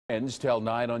Friends tell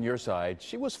 9 on your side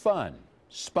she was fun,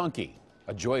 spunky,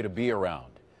 a joy to be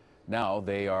around. Now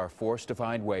they are forced to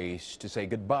find ways to say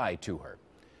goodbye to her.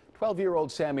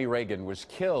 12-year-old Sammy Reagan was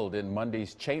killed in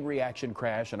Monday's chain reaction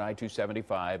crash on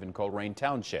I-275 in Coleraine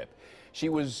Township. She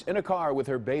was in a car with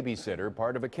her babysitter,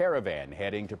 part of a caravan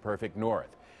heading to Perfect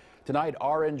North. Tonight,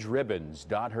 orange ribbons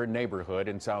dot her neighborhood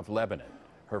in South Lebanon.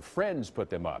 Her friends put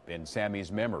them up in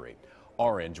Sammy's memory.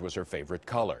 Orange was her favorite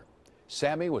color.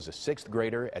 Sammy was a 6th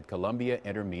grader at Columbia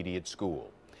Intermediate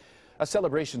School. A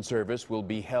celebration service will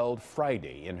be held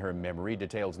Friday in her memory.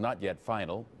 Details not yet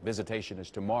final. Visitation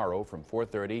is tomorrow from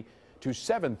 4:30 to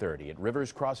 7:30 at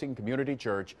Rivers Crossing Community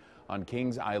Church on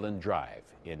Kings Island Drive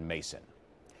in Mason.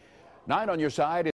 9 on your side.